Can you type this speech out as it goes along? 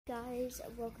guys,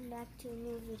 welcome back to a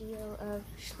new video of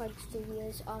Schlug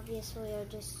Studios. Obviously I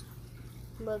just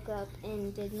woke up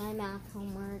and did my math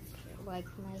homework. Like,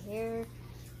 my hair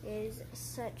is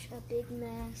such a big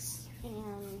mess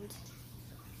and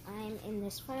I'm in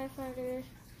this firefighter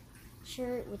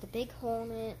shirt with a big hole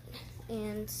in it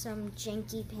and some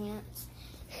janky pants.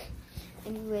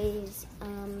 Anyways,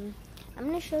 I'm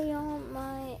gonna show y'all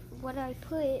what I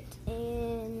put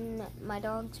in my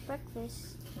dog's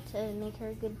breakfast to make her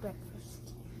a good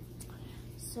breakfast.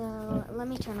 So let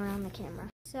me turn around the camera.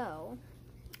 So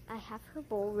I have her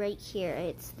bowl right here.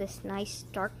 It's this nice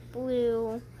dark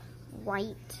blue,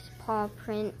 white paw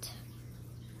print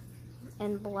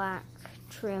and black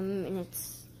trim, and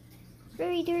it's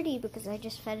very dirty because I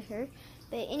just fed her.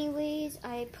 But anyways,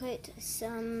 I put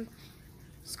some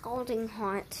scalding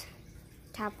hot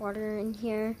tap water in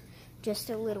here, just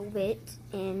a little bit,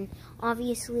 and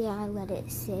obviously I let it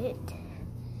sit,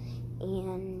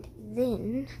 and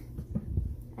then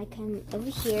I come over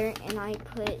here and I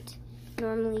put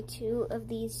normally 2 of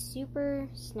these Super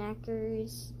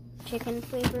Snackers chicken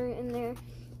flavor in there,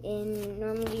 and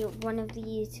normally 1 of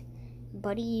these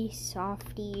Buddy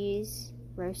Softies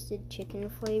roasted chicken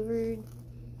flavored.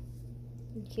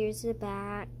 And here's the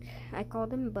back. I call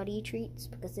them Buddy Treats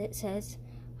because it says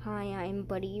 "Hi, I'm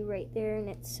Buddy" right there, and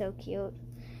it's so cute.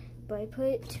 But I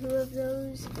put 2 of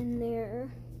those in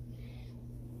there,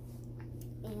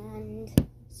 and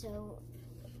so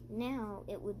now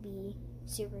it would be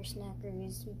Super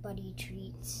Snackers, Buddy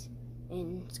Treats,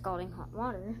 and scalding hot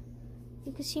water.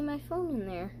 You can see my phone in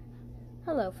there.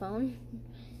 Hello, phone.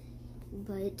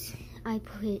 But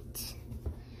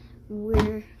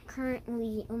we're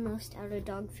currently almost out of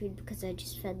dog food because I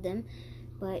just fed them,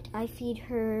 but I feed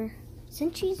her,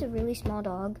 since she's a really small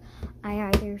dog, I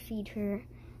either feed her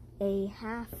a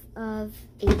half of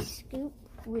a scoop,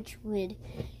 which would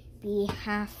be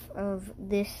half of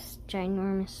this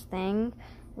ginormous thing.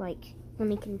 Like, let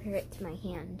me compare it to my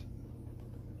hand.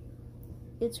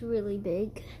 It's really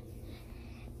big,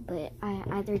 but I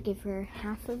either give her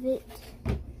half of it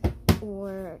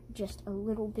or just a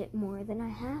little bit more than a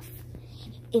half.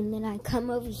 And then I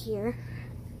come over here,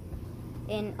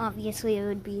 and obviously it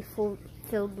would be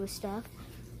filled with stuff.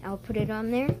 I'll put it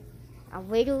on there, I'll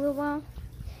wait a little while,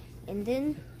 and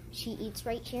then she eats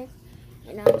right here,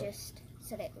 and I'll just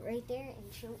set it right there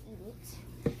and she'll eat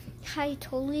it. Hi,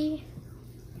 Tully.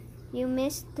 You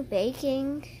missed the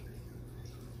baking.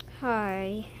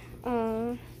 Hi.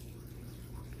 Oh.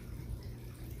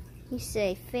 You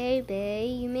say, Faye,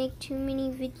 you make too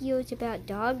many videos about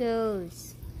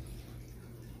doggos.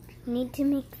 You need to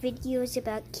make videos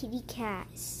about kitty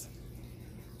cats.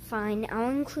 Fine, I'll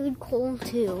include Cole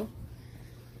too.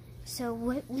 So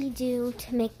what we do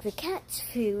to make the cats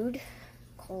food,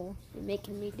 Cole, you're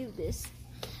making me do this.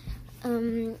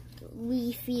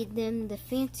 We feed them the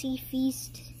Fancy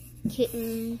Feast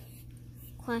Kitten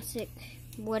Classic,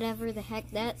 whatever the heck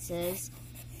that says,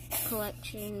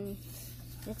 collection.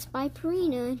 It's by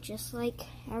Purina, just like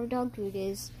our dog food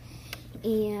is.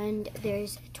 And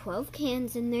there's 12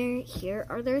 cans in there. Here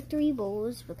are their 3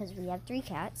 bowls because we have 3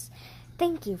 cats.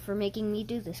 Thank you for making me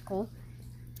do this, Cole.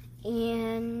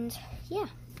 And yeah,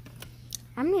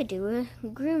 I'm gonna do a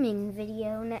grooming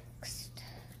video next.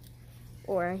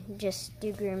 Or just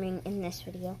do grooming in this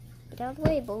video. Get out of the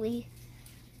way, bully.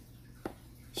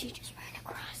 She just ran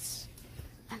across.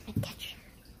 I'm gonna catch her.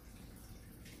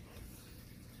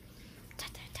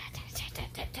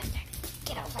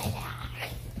 Get over there.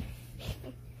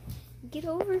 Get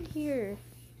over here.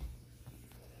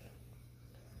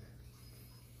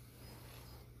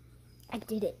 I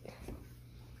did it.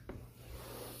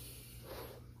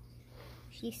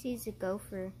 She sees a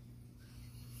gopher.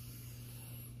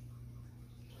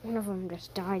 One of them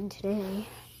just died today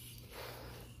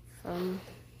from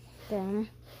them.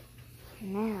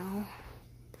 Now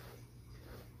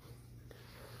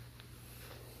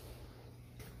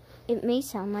it may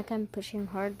sound like I'm pushing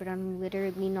hard, but I'm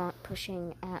literally not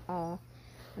pushing at all.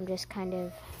 I'm just kind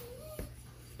of...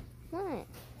 What?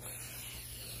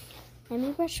 Let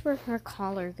me brush where her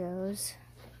collar goes.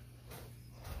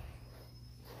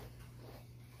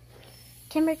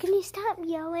 Timber, can you stop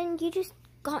yelling? You just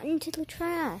got into the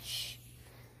trash.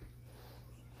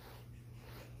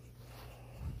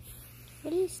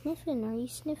 What are you sniffing? Are you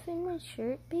sniffing my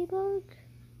shirt, B-Bug?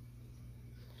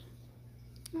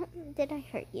 Did I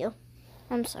hurt you?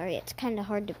 I'm sorry, it's kind of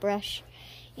hard to brush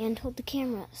and hold the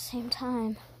camera at the same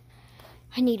time.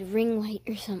 I need a ring light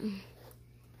or something.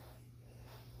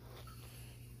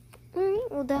 Alright,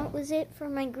 well that was it for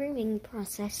my grooming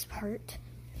process part.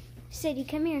 Sadie,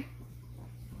 come here.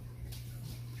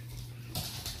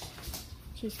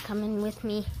 She's coming with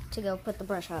me to go put the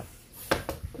brush up.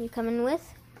 You coming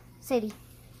with? Sadie,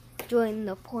 join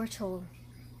the portal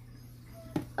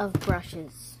of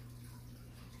brushes.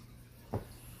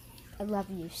 I love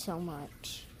you so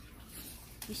much.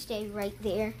 You stay right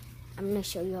there. I'm going to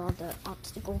show you all the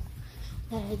obstacle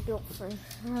that I built for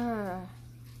her.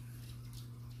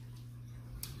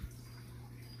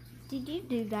 Did you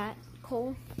do that,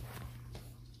 Cole?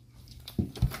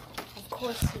 Of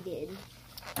course he did.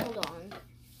 Hold on.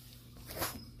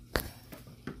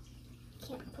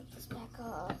 Can't put this back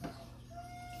up.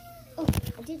 Oh,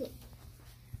 I did it.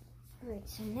 Alright,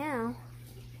 so now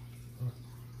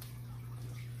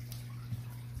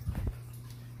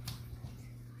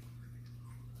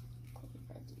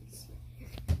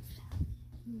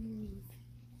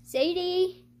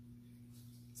Sadie!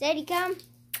 Sadie, come!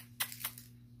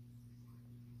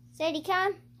 Sadie,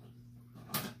 come!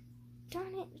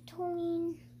 Darn it,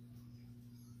 Tolene.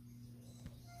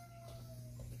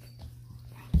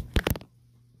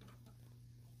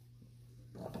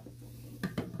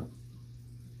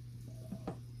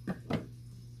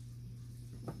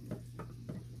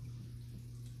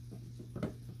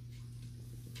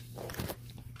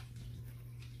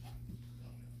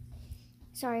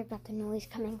 Sorry about the noise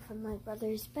coming from my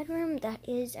brother's bedroom. That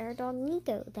is our dog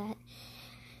Nico. That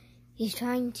he's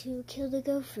trying to kill the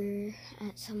gopher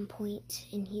at some point,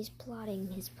 and he's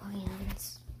plotting his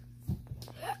plans.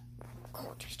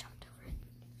 Cole just jumped over it.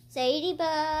 Sadie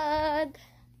bug!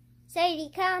 Sadie,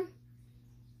 come!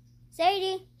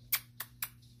 Sadie!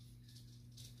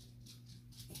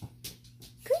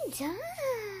 Good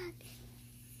dog!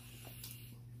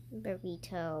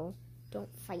 Burrito.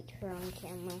 Don't fight her on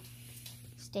camera.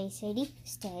 Stay, Sadie.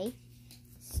 Stay.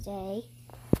 Stay.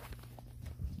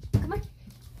 Come on.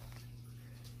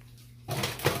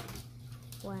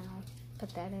 Wow.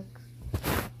 Pathetic.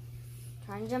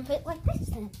 Try and jump it like this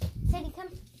then. Sadie, come.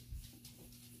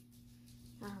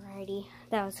 Alrighty.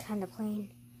 That was kind of plain.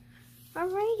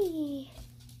 Alrighty.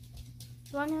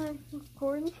 You want to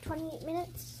record 28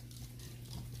 minutes?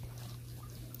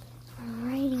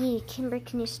 Alrighty. Kimber,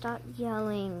 can you stop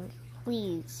yelling?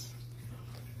 Please.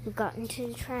 We got into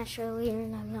the trash earlier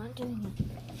and I'm not doing it.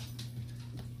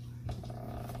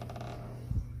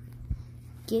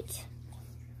 Get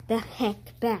the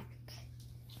heck back.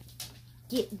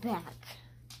 Get back.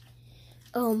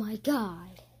 Oh my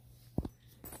god.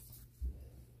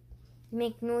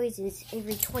 Make noises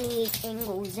every 28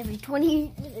 angles, every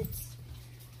 28 minutes.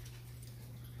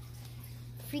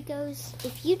 Freakos,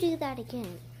 if you do that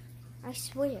again, I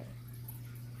swear.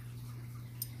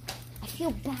 I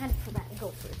feel bad for that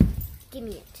gopher. Give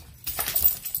me it.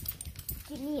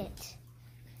 Give me it.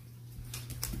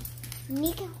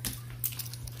 Nico,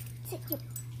 sit your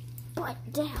butt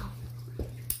down.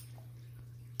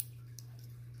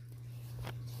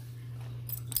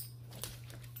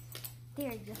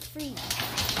 There, you're free.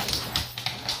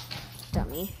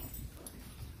 Dummy.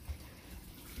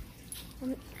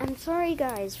 I'm sorry,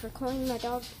 guys, for calling my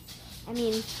dog,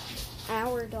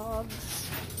 our dogs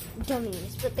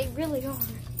dummies, but they really are.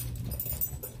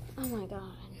 Oh my god.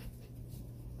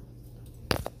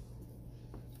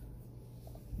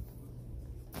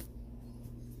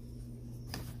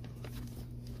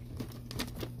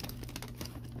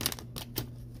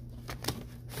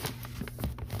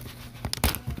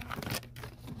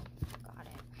 Got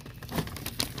it.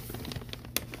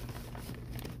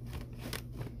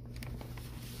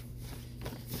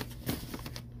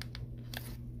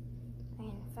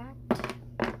 In fact,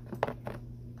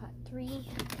 got 3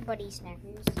 buddy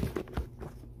snackers.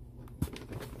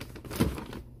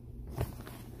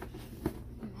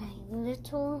 My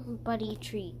little buddy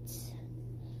treats.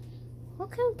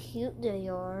 Look how cute they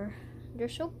are. They're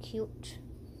so cute.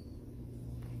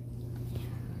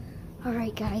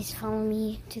 Alright guys, follow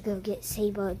me to go get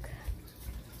Saybug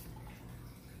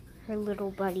her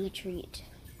little buddy treat.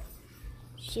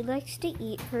 She likes to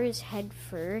eat hers head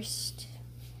first.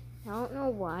 I don't know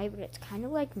why, but it's kind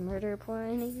of like murder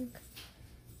planning.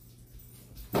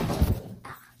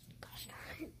 Ah, gosh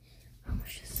darn it. I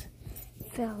almost just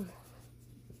fell.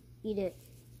 Eat it.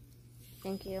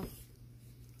 Thank you.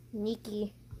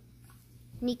 Nico.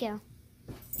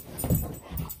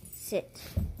 Sit.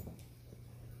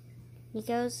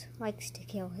 Nico's likes to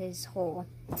kill his whole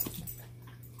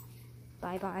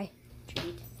bye-bye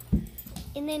treat.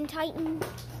 And then Titan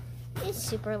is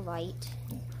super light,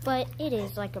 but it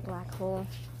is like a black hole.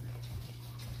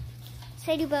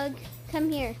 Sadybug,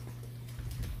 come here.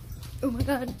 Oh my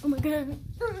god, oh my god.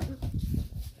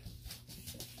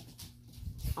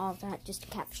 All that just to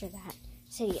capture that.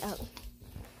 Sadie, oh.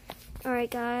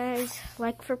 Alright guys,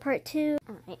 like for part 2.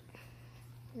 Alright.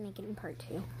 make it in part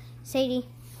 2. Sadie,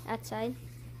 outside.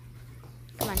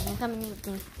 Come on, you're coming with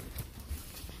me.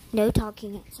 No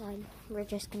talking outside. We're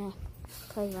just gonna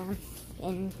play around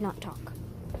and not talk.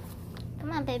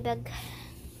 Come on, baby bug.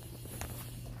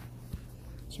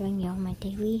 Showing y'all my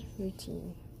daily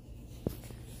routine.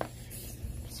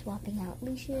 Swapping out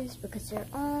leashes because they're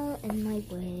all in my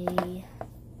way.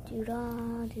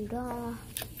 Doo-dah, doo-dah.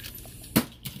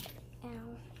 Ow,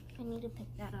 I need to pick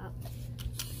that up.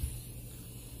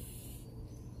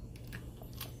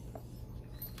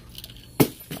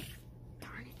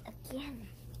 Darn it, again.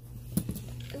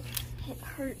 Oof, it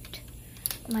hurt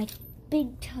my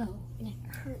big toe, and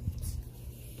it hurts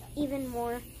even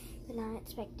more than I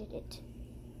expected it.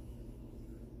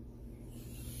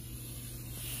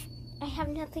 I have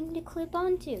nothing to clip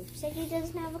onto. Sadie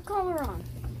doesn't have a collar on.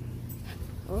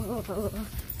 Oh.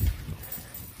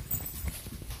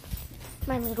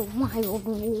 My little wild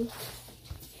wolf.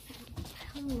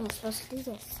 How am I supposed to do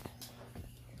this?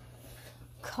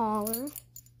 Collar.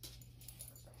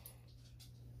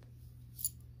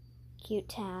 Cute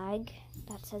tag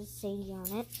that says Sadie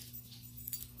on it.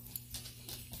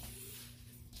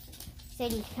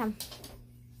 Sadie, come.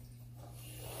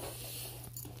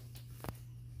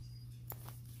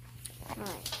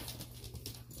 Alright.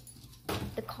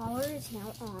 The collar is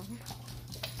now on.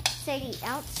 Sadie,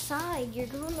 outside. You're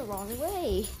going the wrong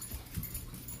way.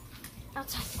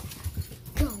 Outside.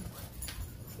 Go.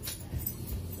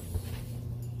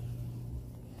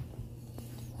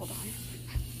 Hold on.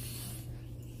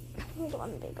 Hold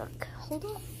on, big buck. Hold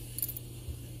on.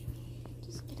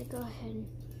 Just gonna go ahead.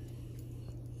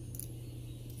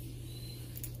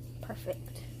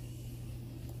 Perfect.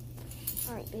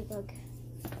 Alright, big bug.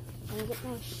 I'm gonna get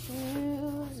my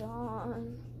shoes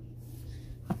on.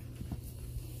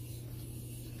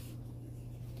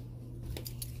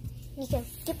 Nico,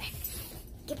 get back.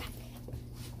 Get back.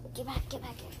 Get back, get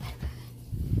back, get back.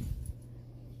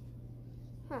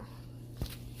 Huh.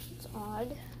 It's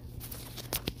odd.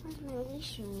 Where's my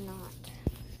leash or not?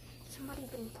 Somebody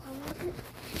been playing with it?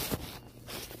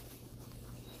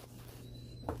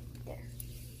 There.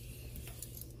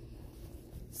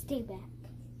 Stay back.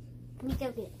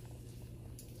 Nico, get.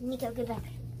 Nico, get back.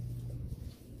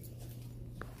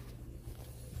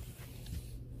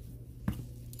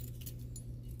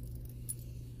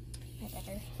 I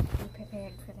better be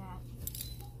prepared for that.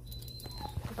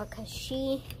 Because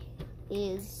she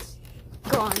is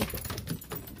gone.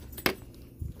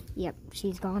 Yep,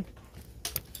 she's gone.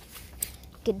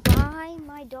 Goodbye,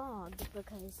 my dog,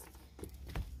 because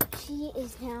she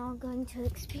is now going to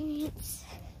experience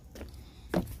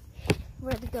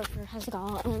where the gopher has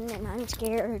gone, and I'm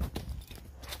scared.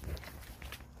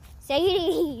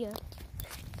 Sadie!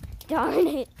 Darn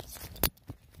it!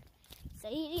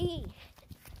 Sadie!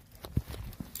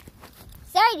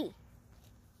 Sadie!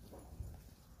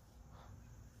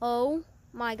 Oh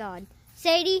my God.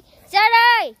 Sadie!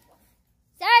 Sadie!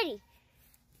 Sadie!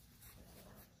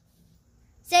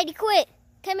 Sadie, quit!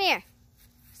 Come here!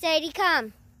 Sadie,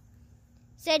 come!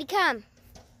 Sadie, come!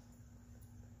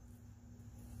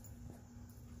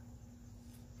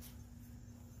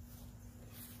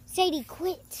 Sadie,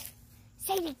 quit!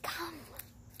 Sadie, come!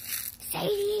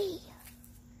 Sadie!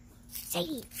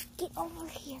 Sadie, get over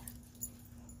here!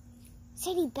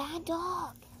 Sadie, bad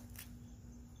dog!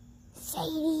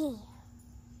 Sadie!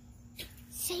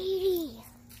 Sadie!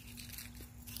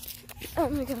 Oh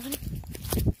my God.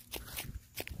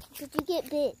 Did you get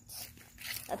bit?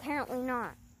 Apparently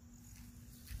not.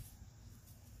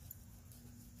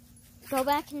 Go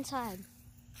back inside.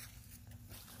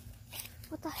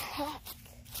 What the heck?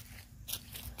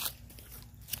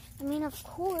 I mean, of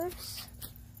course.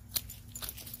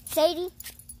 Sadie,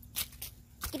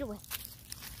 get away.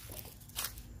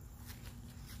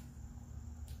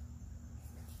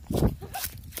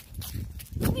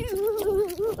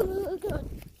 Oh, God.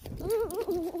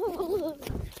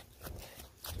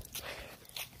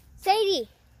 Sadie.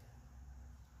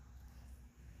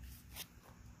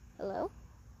 Hello?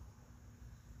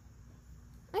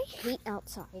 I hate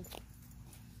outside.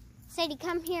 Sadie,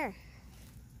 come here.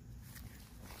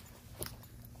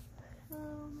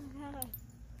 Oh my God.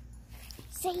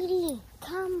 Sadie,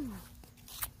 come.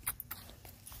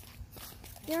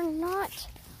 You're not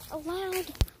allowed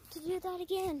to do that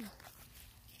again.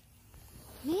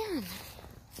 Man.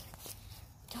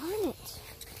 Darn it.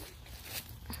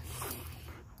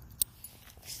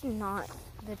 It's not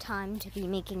the time to be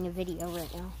making a video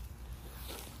right now.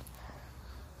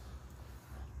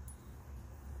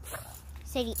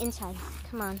 Sadie, inside.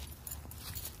 Come on.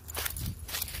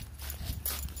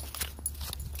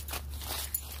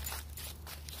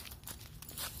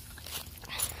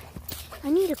 I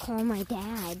need to call my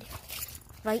dad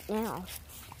right now.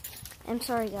 I'm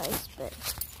sorry, guys, but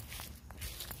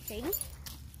Sadie?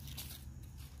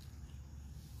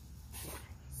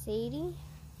 Sadie?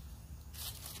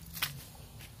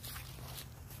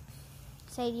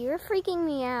 Sadie, you're freaking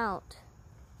me out.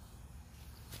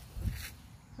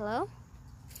 Hello?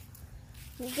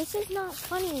 This is not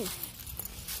funny.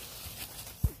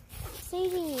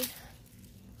 Sadie.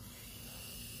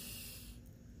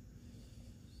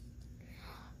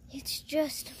 It's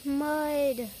just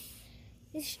mud.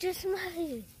 It's just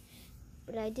mud.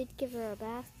 But I did give her a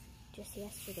bath just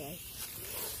yesterday.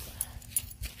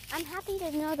 I'm happy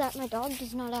to know that my dog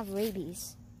does not have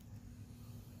rabies.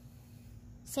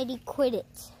 Sadie, quit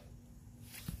it.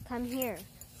 Come here.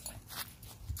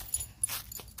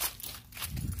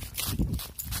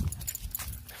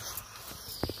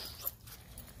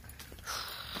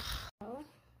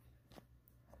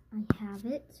 I have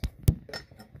it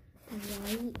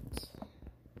right.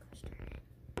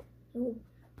 Oh,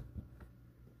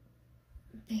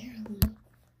 barely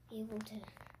able to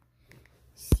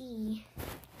see.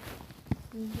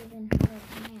 I'm giving her a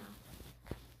bath.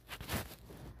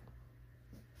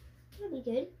 That'll be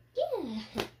good.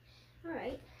 Yeah. All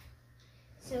right.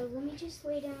 So let me just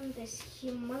lay down this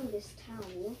humongous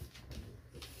towel.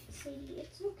 Sadie,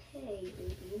 it's okay,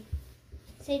 baby.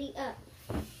 Sadie, up.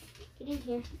 Get in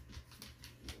here.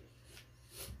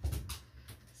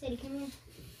 Sadie, come here.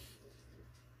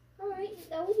 Alright,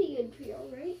 that will be good for you,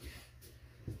 alright?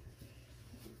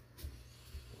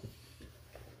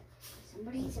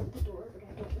 Somebody's at the door, but I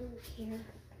don't really care.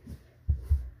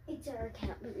 It's our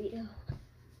cat burrito.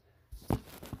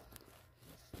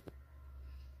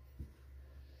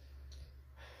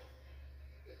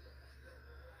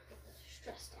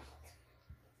 Stressed out.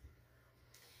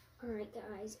 Alright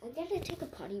guys, I gotta take a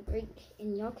potty break,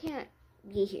 and y'all can't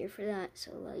be here for that,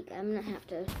 so like I'm gonna have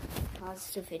to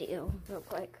pause the video real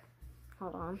quick.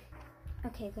 Hold on.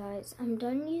 Okay guys, I'm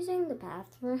done using the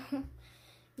bathroom,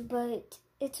 but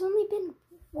it's only been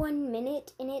 1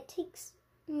 minute and it takes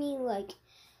me like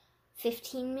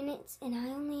 15 minutes and I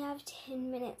only have 10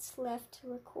 minutes left to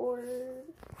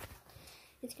record.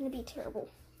 It's gonna be terrible.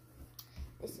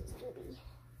 This is gonna be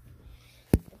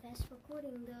the best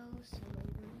recording though, so we're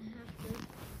gonna have to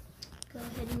go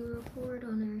ahead and record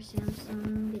on our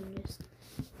Samsung and just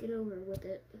get over with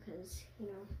it because, you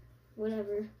know,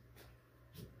 whatever.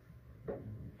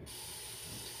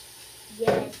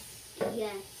 Yes,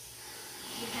 yes,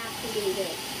 you have to do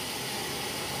this.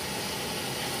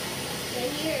 Stay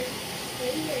here,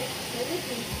 stay with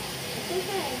me. It's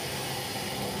okay.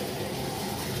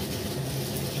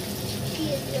 She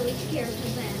is really scared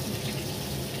of that.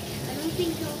 I don't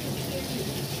think y'all can hear me.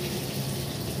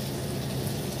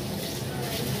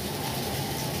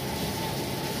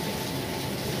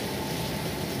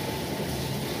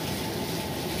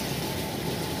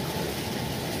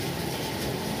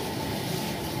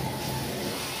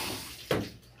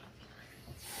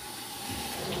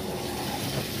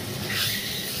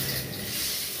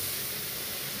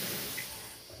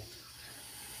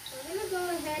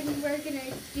 We're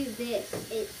gonna do this.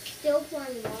 It's still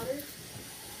pouring water.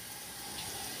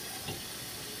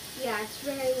 Yeah, it's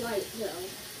very light though.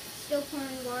 Still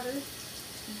pouring water,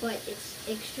 but it's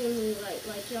extremely light.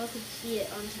 Like y'all could see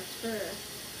it on her fur.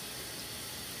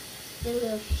 The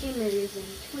little shimmers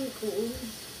and twinkles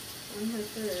on her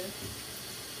fur.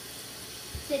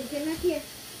 Sid, come up here.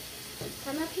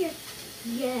 Come up here.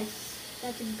 Yes,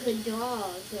 that's a good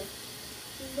dog.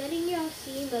 She's letting y'all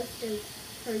see most of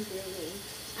her grooming.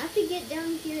 I have to get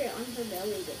down here on her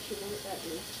belly, but she won't let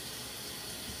me.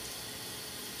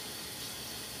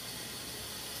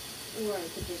 Or I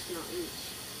could just not reach.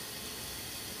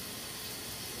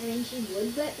 I mean, she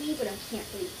would let me, but I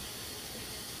can't reach.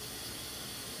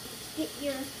 Let's get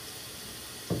your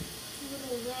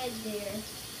little leg there.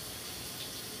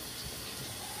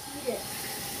 Get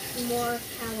it more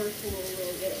powerful a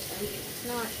little bit. I mean, it's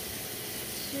not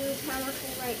too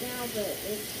powerful right now, but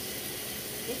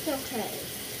it's okay.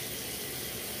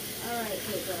 Alright,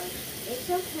 Cobra. It's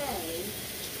okay.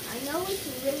 I know it's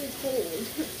really cold.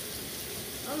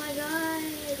 Oh my god.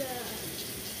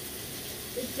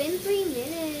 It's been 3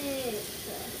 minutes.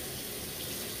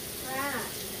 Crap.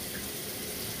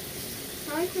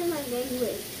 Sorry for my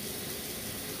language.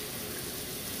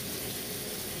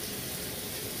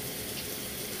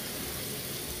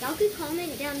 Y'all could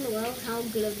comment down below how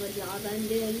good of a job I'm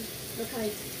doing,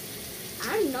 because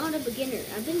I'm not a beginner.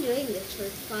 I've been doing this for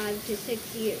 5 to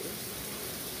 6 years.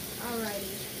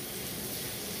 Alrighty.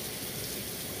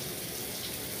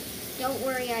 Don't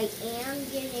worry, I am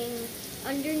getting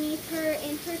underneath her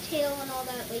and her tail and all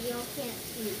that, but y'all can't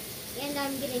see. And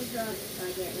I'm getting her on the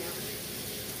side right now.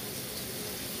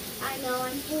 I know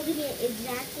I'm holding it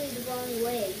exactly the wrong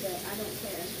way, but I don't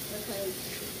care because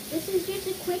this is just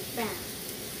a quick bath.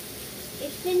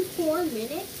 It's been 4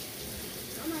 minutes.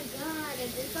 Oh my god, I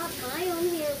just got my own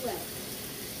hair wet.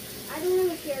 I don't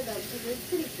really care though because it's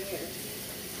pretty fair.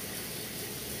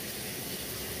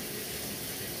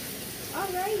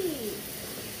 Alrighty.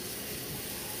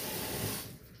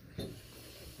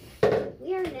 We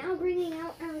are now bringing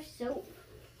out our soap.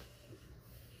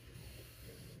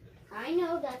 I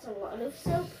know that's a lot of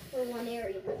soap for one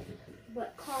area,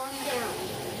 but calm down.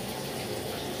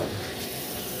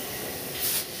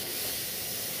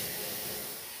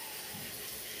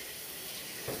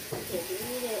 Okay, we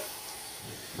need it.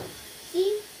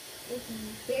 See? It's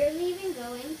barely even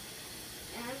going.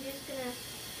 And I'm just gonna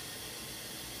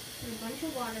put a bunch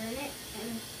of water in it,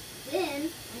 and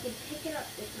then I can pick it up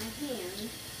with my hand.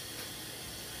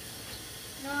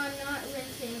 No, I'm not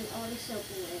rinsing all the soap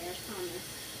away, I promise.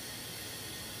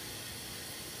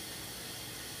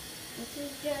 This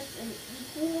is just an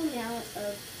equal amount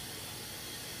of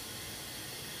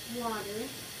water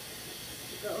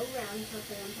to go around the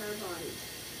whole entire body.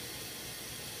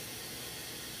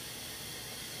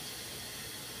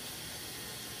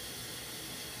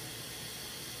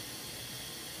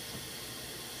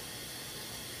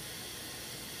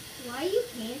 Why are you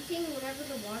panting whenever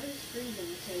the water's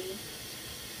freezing, Sadie?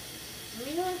 Let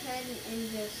me go ahead and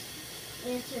just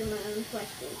answer my own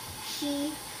question.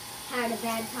 She had a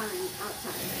bad time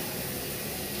outside.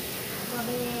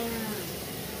 Banana.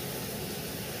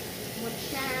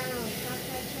 Watch out.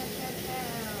 Chow.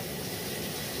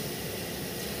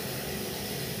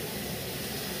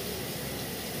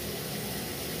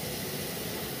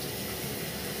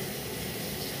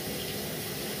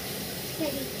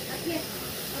 Sadie, up here.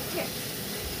 Up here.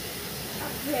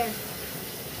 Up there.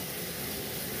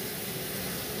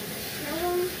 Show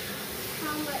them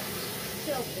how much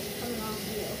soap is coming off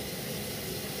you.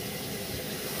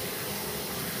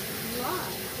 A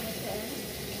lot, okay.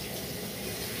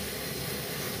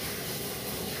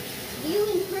 Do you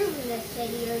improve in this,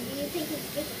 Sadie, or do you think it's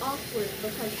just awkward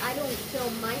because I don't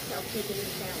film myself taking a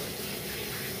shower?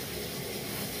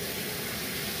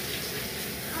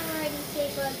 Alrighty,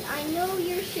 Sadie, I know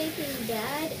you're shaking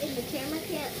bad and the camera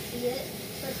can't see it,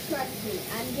 but trust me,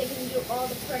 I'm giving you all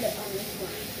the credit on this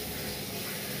one.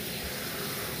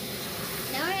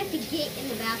 Now I have to get in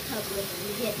the bathtub with her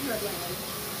and get her leg.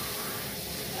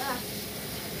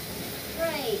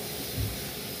 Right.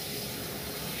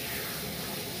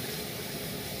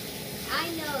 I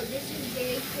know this is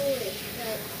very foolish,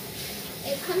 but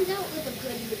it comes out with a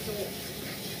good result.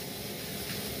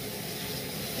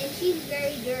 And she's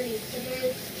very dirty, so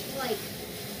there's like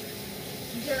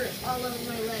dirt all over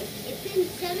my leg. It's been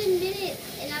 7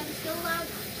 minutes, and I'm still allowed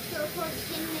to record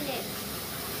 10 minutes.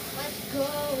 Let's go.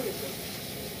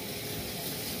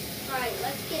 Alright,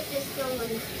 let's get this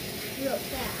going real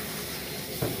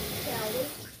fast, shall we?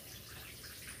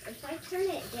 If I turn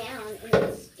it down and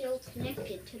it's still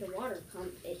connected to the water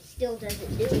pump, it still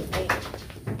doesn't do anything.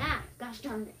 Ah, gosh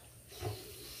darn it.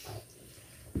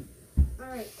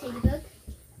 Alright, Sadybug,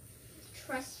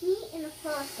 trust me in the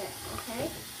process, okay?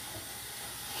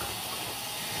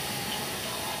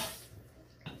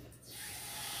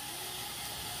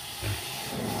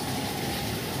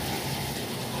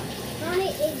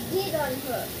 It did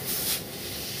unhook.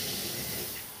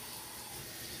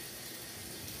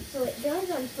 So it does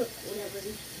unhook whenever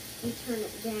you turn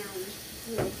it down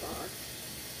really far.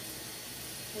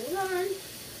 Hold on.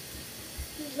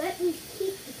 You let me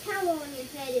keep the towel on your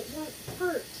head, it won't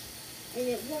hurt. And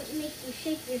it won't make you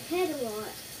shake your head a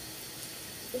lot.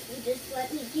 If you just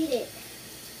let me get it.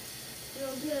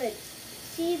 Real good.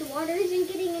 See, the water isn't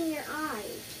getting in your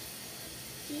eyes.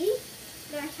 See?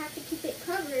 But I have to keep it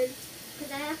covered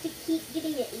because I have to keep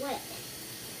getting it wet.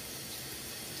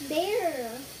 There.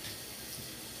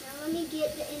 Now let me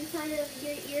get the inside of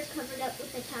your ear covered up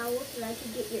with a towel so that I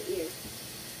can get your ear.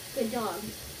 Good dog.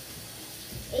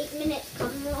 8 minutes,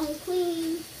 come along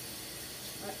clean.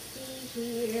 Let's see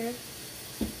here.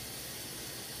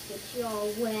 Get you all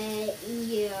wet.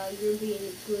 Yeah, you're being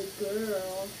a good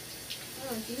girl.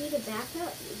 Oh, if you need to back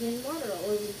up, you're getting water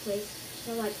all over the place.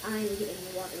 So like I'm getting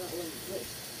the water all over the place.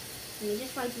 Let me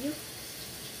just wipe you.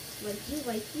 Wipe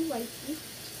you.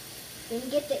 Then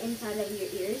get the inside of your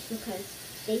ears because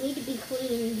they need to be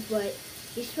cleaned, but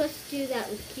you're supposed to do that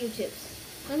with Q-tips.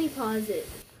 Let me pause it.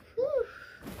 Whew.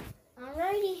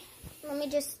 Alrighty. Let me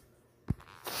just...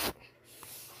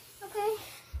 Okay.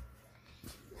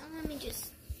 Now let me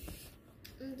just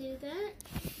undo that.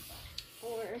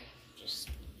 Or just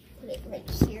put it right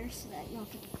here so that y'all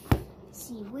can see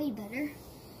see way better.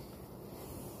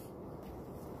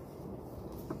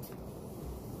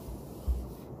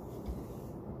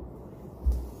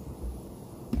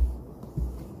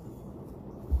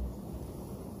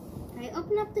 I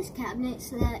opened up this cabinet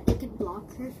so that it could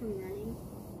block her from running.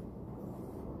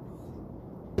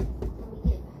 Let me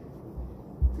get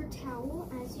her towel.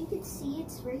 As you can see,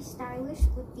 it's very stylish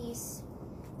with these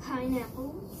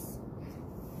pineapples.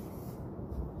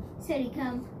 Sadie,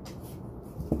 come.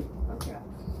 Okay.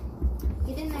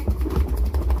 Get in there.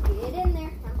 Get in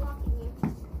there. I'm blocking you.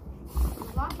 I'm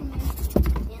blocking you.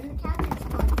 And the cabinet's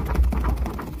blocking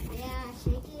you. Yeah,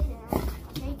 shake it out.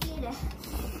 Shake it out.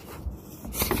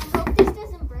 I hope this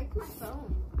doesn't break my phone.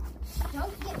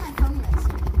 Don't get my phone wet,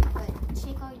 Sadie, but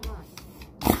shake all you want.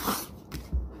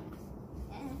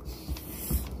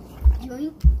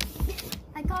 Yoink.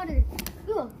 I got her.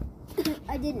 Ooh.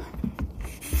 I didn't.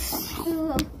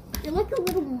 Ooh. You're like a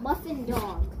little muffin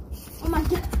dog. Oh my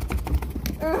god.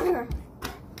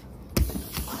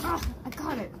 I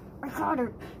got it. I got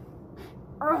her.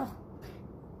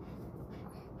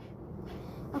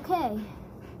 Okay.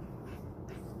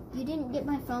 You didn't get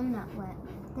my phone that wet.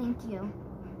 Thank you.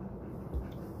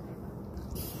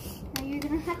 Now you're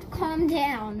gonna have to calm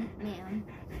down, man,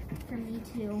 for me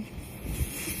to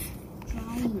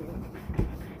dry you.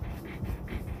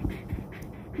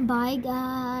 Bye,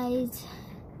 guys.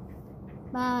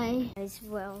 Bye. As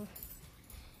well,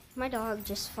 my dog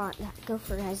just fought that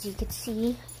gopher, as you could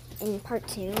see in part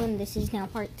 2, and this is now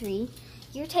part 3.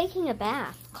 You're taking a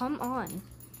bath. Come on.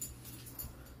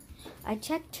 I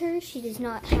checked her. She does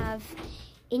not have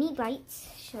any bites,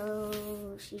 so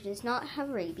she does not have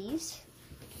rabies.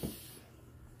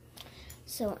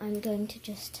 So I'm going to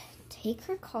just take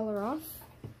her collar off,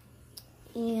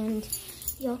 and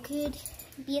y'all could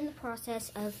be in the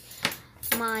process of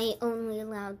my only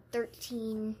allowed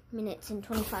 13 minutes and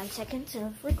 25 seconds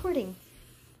of recording.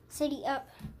 Sadie, up.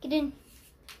 Get in.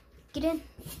 Get in.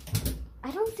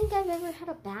 I don't think I've ever had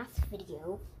a bath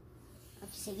video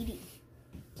of Sadie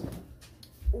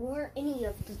or any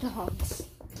of the dogs.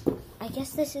 I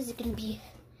guess this is going to be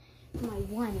my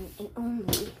one and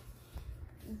only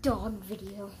dog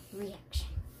video reaction.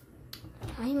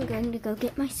 I'm going to go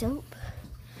get my soap.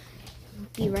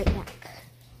 Be right back.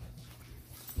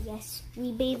 Yes,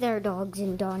 we bathe our dogs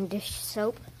in Dawn dish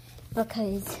soap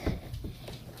because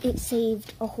it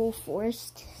saved a whole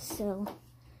forest. So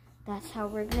that's how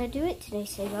we're going to do it today,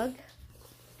 Saybug.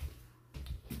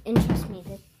 And trust me,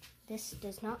 that this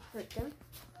does not hurt them.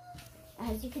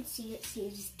 As you can see, it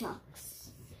saves ducks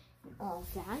and all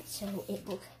of that. So it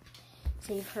will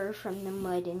save her from the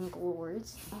mud and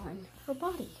gores on her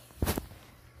body.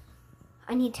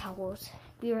 I need towels.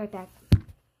 Be right back.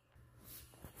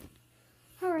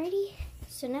 Alrighty,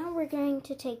 so now we're going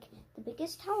to take the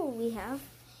biggest towel we have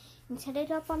and set it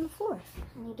up on the floor.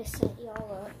 I need to set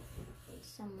y'all up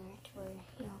somewhere to where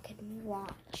y'all can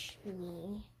watch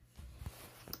me.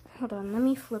 Hold on, let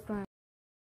me flip around.